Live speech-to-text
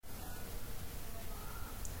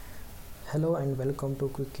Hello and welcome to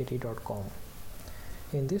quickkitty.com.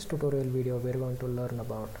 In this tutorial video we are going to learn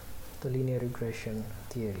about the linear regression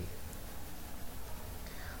theory.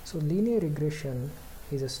 So linear regression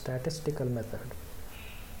is a statistical method.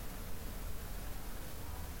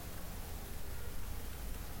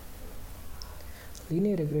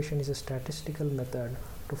 Linear regression is a statistical method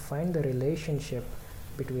to find the relationship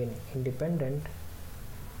between independent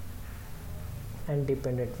and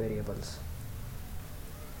dependent variables.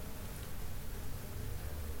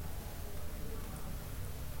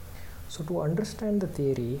 So to understand the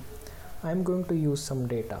theory, I am going to use some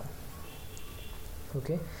data.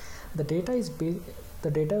 Okay, the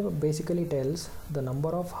data basically tells the number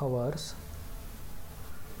of hours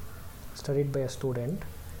studied by a student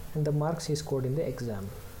and the marks he scored in the exam.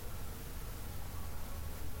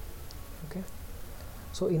 Okay,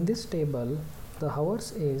 so in this table, the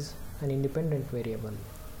hours is an independent variable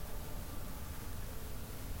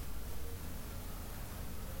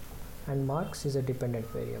and marks is a dependent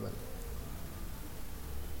variable.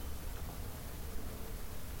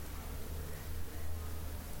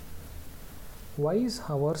 Why is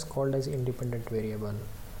hours called as independent variable?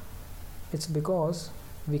 It's because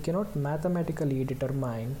we cannot mathematically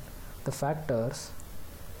determine the factors,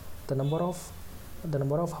 the number of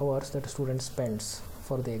hours that a student spends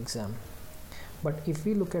for the exam. But if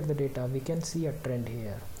we look at the data, we can see a trend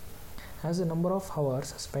here. As the number of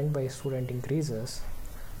hours spent by a student increases,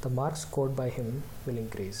 the marks scored by him will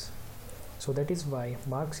increase. So that is why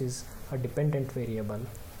marks is a dependent variable,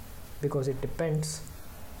 because it depends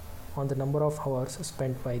on the number of hours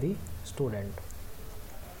spent by the student.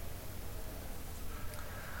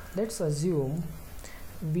 Let's assume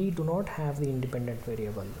we do not have the independent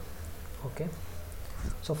variable. Okay,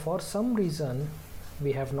 so for some reason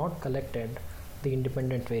we have not collected the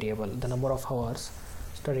independent variable, the number of hours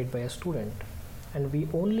studied by a student, and we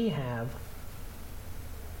only have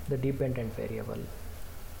the dependent variable.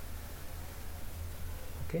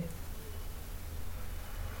 Okay,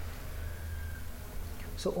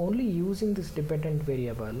 so only using this dependent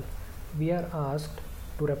variable we are asked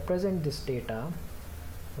to represent this data,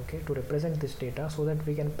 so that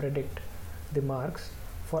we can predict the marks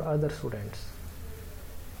for other students.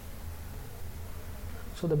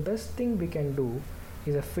 So the best thing we can do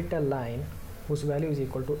is fit a line whose value is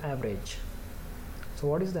equal to average. So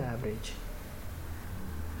what is the average?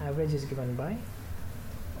 Average is given by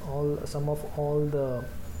sum of all the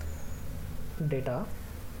data,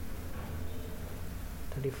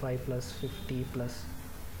 35 plus 50 plus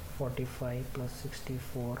 45 plus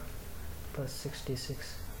 64 plus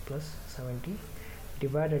 66 plus 70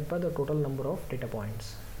 divided by the total number of data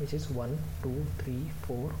points, which is 1, 2, 3,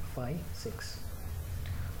 4, 5, 6.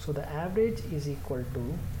 So the average is equal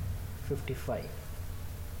to 55.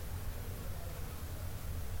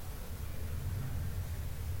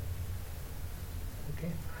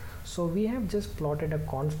 Okay, so we have just plotted a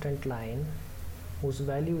constant line whose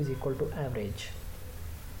value is equal to average.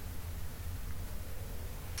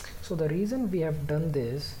 So the reason we have done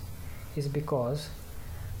this is because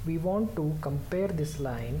we want to compare this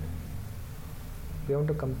line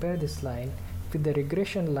with the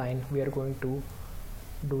regression line we are going to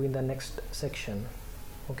do in the next section.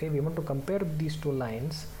 Okay, we want to compare these two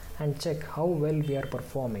lines and check how well we are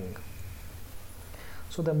performing.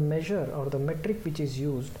 So the measure or the metric which is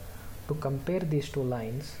used to compare these two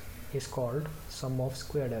lines is called sum of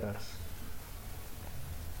squared errors.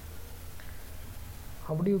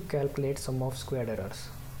 How do you calculate sum of squared errors?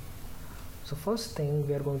 So first thing,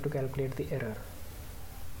 we are going to calculate the error.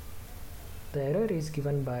 The error is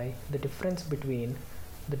given by the difference between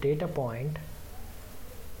the data point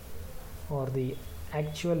or the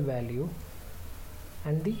actual value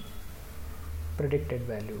and the predicted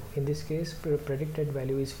value. In this case, predicted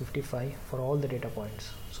value is 55 for all the data points.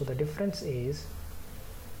 So the difference is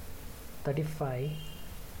 35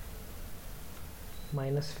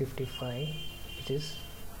 minus 55, which is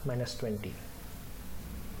minus 20.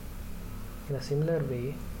 In a similar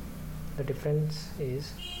way, the difference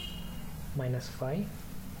is minus 5.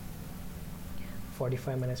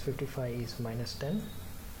 45 minus 55 is minus 10.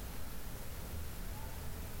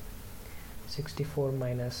 64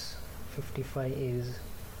 minus 55 is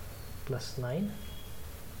plus 9.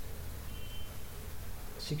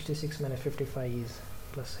 66 minus 55 is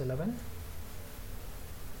plus 11.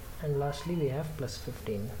 And lastly we have plus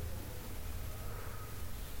 15.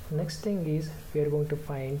 Next thing is we are going to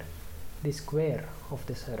find the square of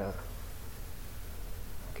this error.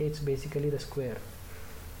 Okay, it's basically the square.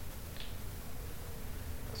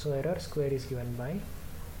 So error square is given by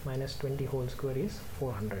minus 20 whole square is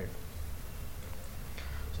 400.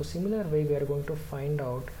 So similar way we are going to find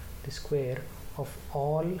out the square of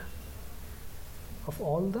all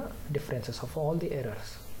the differences, of all the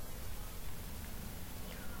errors.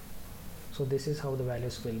 So this is how the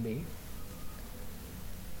values will be.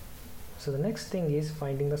 So the next thing is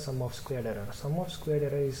finding the sum of squared error. Sum of squared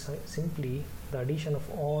error is simply the addition of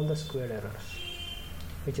all the squared errors,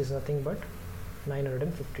 which is nothing but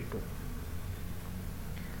 952.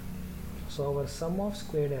 So our sum of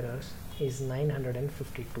squared errors is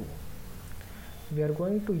 952. We are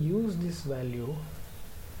going to use this value,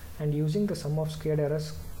 and using the sum of squared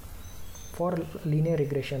errors for linear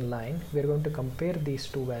regression line, we are going to compare these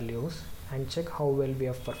two values and check how well we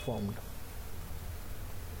have performed.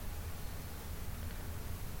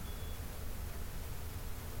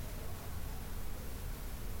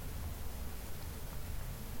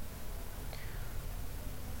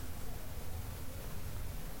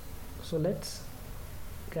 So let's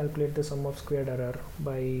calculate the sum of squared error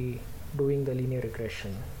by doing the linear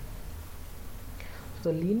regression.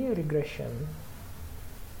 So the linear regression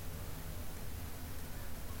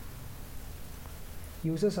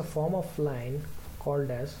uses a form of line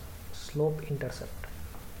called as slope intercept.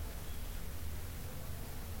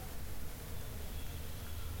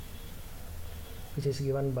 Which is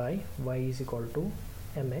given by y is equal to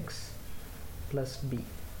mx plus b.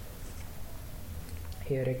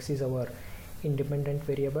 Here x is our independent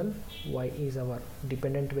variable, y is our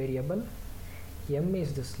dependent variable, m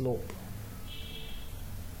is the slope,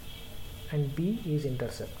 and b is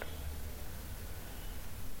intercept.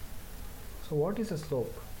 So what is a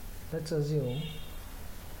slope? Let's assume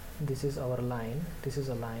this is our line, this is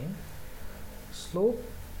a line. Slope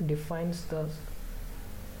defines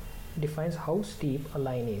how steep a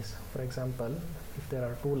line is. For example, if there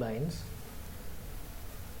are two lines,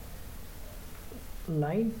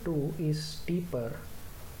 line 2 is steeper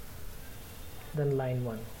than line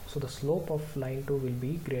 1, so the slope of line 2 will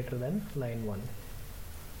be greater than line 1.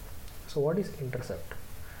 So what is intercept?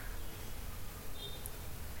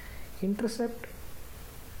 Intercept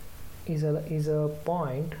is a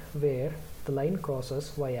point where the line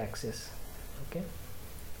crosses y-axis. Okay,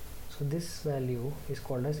 so this value is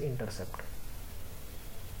called as intercept.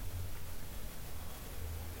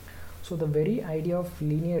 So the very idea of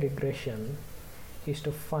linear regression is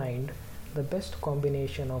to find the best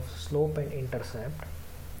combination of slope and intercept,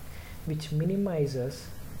 which minimizes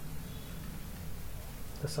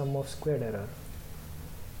the sum of squared error.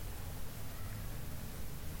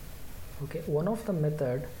 Okay, one of the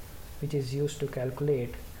method which is used to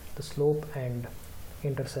calculate the slope and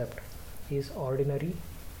intercept is ordinary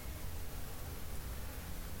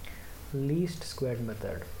least squared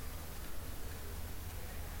method.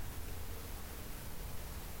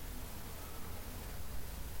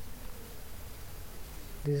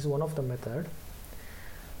 This is one of the method.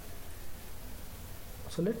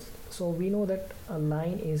 So we know that a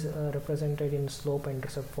line is represented in slope and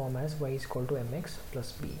intercept form as y is equal to mx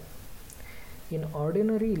plus b. In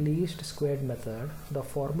ordinary least squared method, the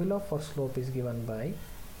formula for slope is given by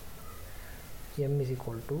m is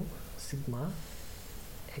equal to sigma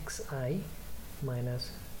xi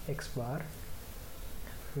minus x bar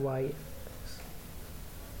y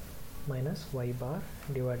minus y bar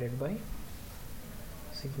divided by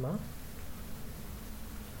sigma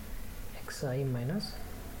xi minus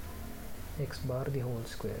x bar the whole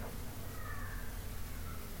square.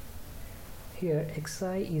 Here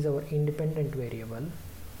xi is our independent variable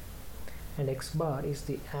and x bar is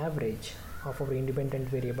the average of our independent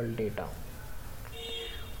variable data.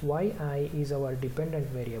 Yi is our dependent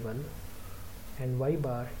variable and y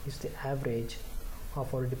bar is the average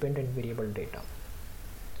of our dependent variable data.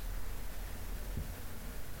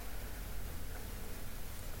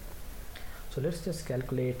 So let's just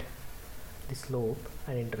calculate the slope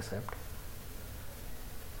and intercept.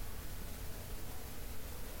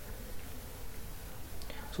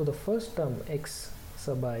 So the first term x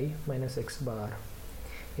sub I minus x bar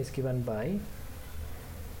is given by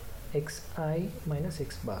xi minus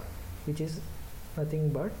x bar, which is nothing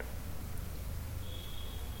but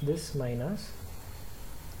this minus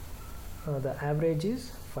the average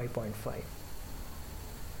is 5.5,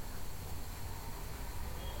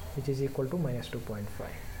 which is equal to minus 2.5.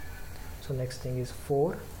 So next thing is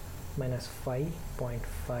 4 minus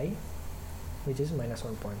 5.5, which is minus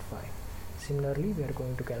 1.5. Similarly, we are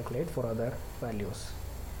going to calculate for other values.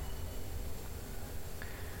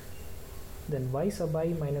 Then y sub I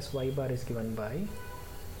minus y bar is given by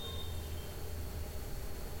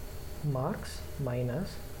marks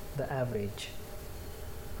minus the average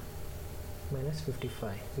minus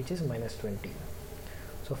 55, which is minus 20.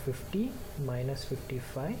 So 50 minus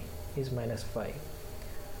 55 is minus 5.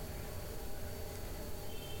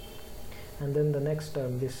 and then the next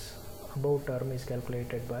term, this above term, is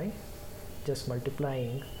calculated by just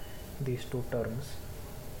multiplying these two terms.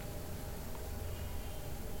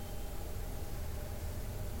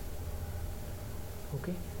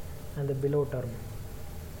 Okay, and the below term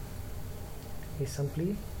is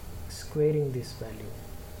simply squaring this value.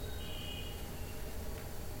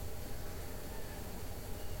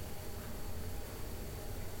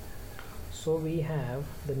 So we have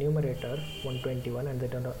the numerator 121 and the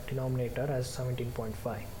denominator as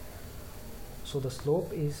 17.5. So the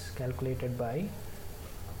slope is calculated by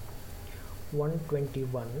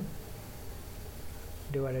 121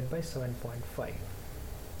 divided by 7.5,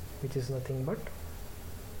 which is nothing but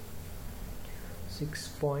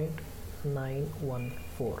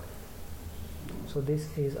 6.914. So this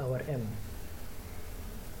is our m,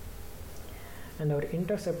 and our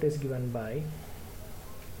intercept is given by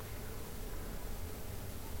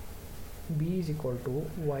b is equal to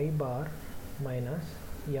y bar minus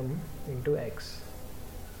m into x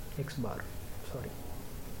bar, sorry.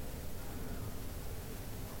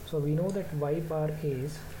 So we know that y bar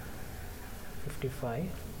is 55,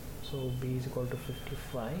 so b is equal to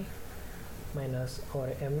 55 minus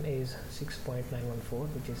our m is 6.914,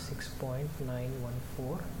 which is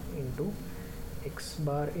 6.914 into x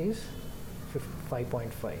bar is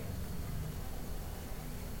 5.5.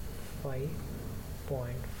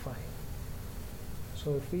 5.5.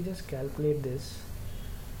 So if we just calculate this,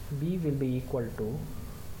 b will be equal to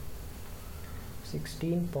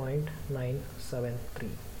 16.973.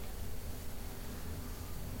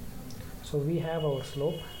 So we have our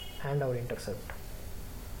slope and our intercept.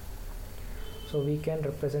 So we can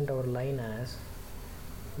represent our line as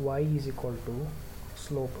y is equal to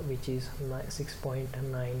slope, which is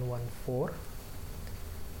 6.914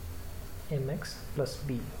 mx plus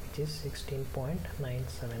b, which is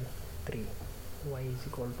 16.973. Y is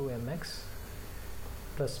equal to mx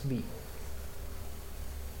plus b.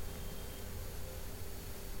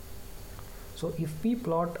 So if we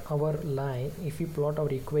plot our line, if we plot our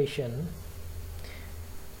equation,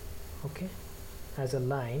 okay, as a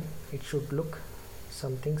line, it should look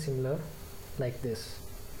something similar like this.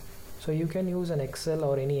 So you can use an Excel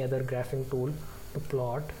or any other graphing tool to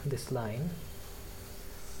plot this line.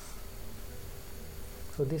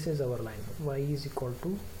 So this is our line, y is equal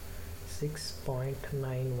to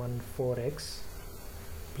 6.914x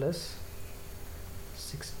plus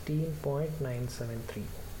 16.973.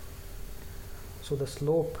 So the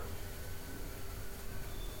slope,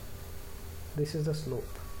 this is the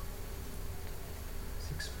slope,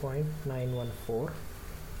 6.914,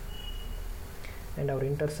 and our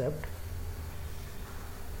intercept,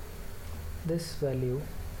 this value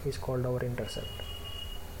is called our intercept.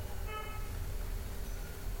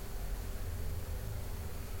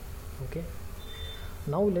 Okay,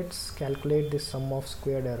 now let's calculate the sum of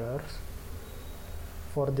squared errors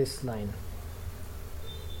for this line.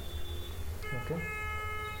 Okay,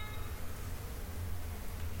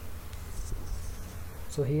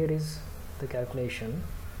 so here is the calculation.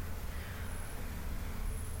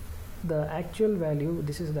 The actual value,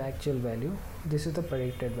 this is the actual value, this is the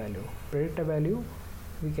predicted value. Predicted value,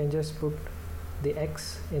 we can just put the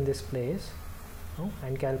x in this place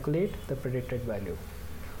and calculate the predicted value.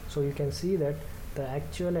 So you can see that the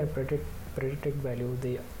actual and predicted value,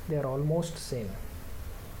 they are almost same.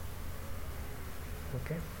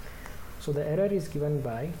 Okay, so the error is given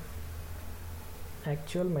by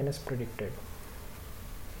actual minus predicted.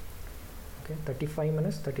 Okay, 35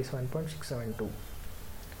 minus 37.672.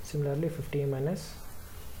 Similarly, 50 minus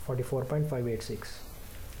 44.586.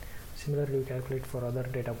 Similarly, you calculate for other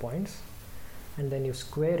data points, and then you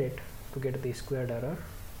square it to get the squared error.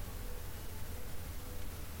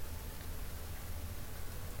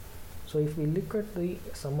 So if we look at the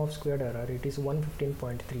sum of squared error, it is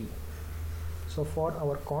 115.3. So for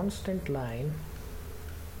our constant line,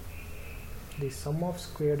 the sum of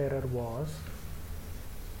squared error was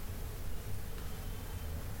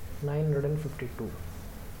 952.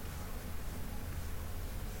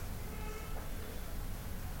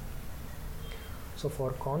 So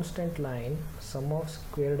for constant line, sum of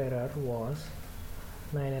squared error was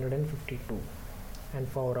 952, and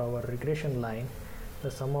for our regression line,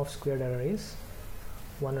 the sum of squared error is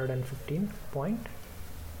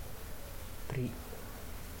 115.3.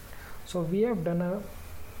 So we have done a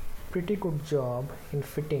pretty good job in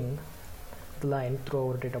fitting the line through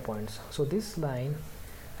our data points. So this line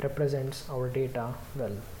represents our data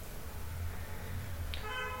well.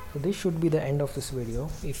 So this should be the end of this video.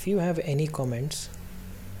 If you have any comments,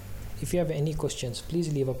 if you have any questions,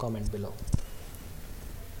 please leave a comment below.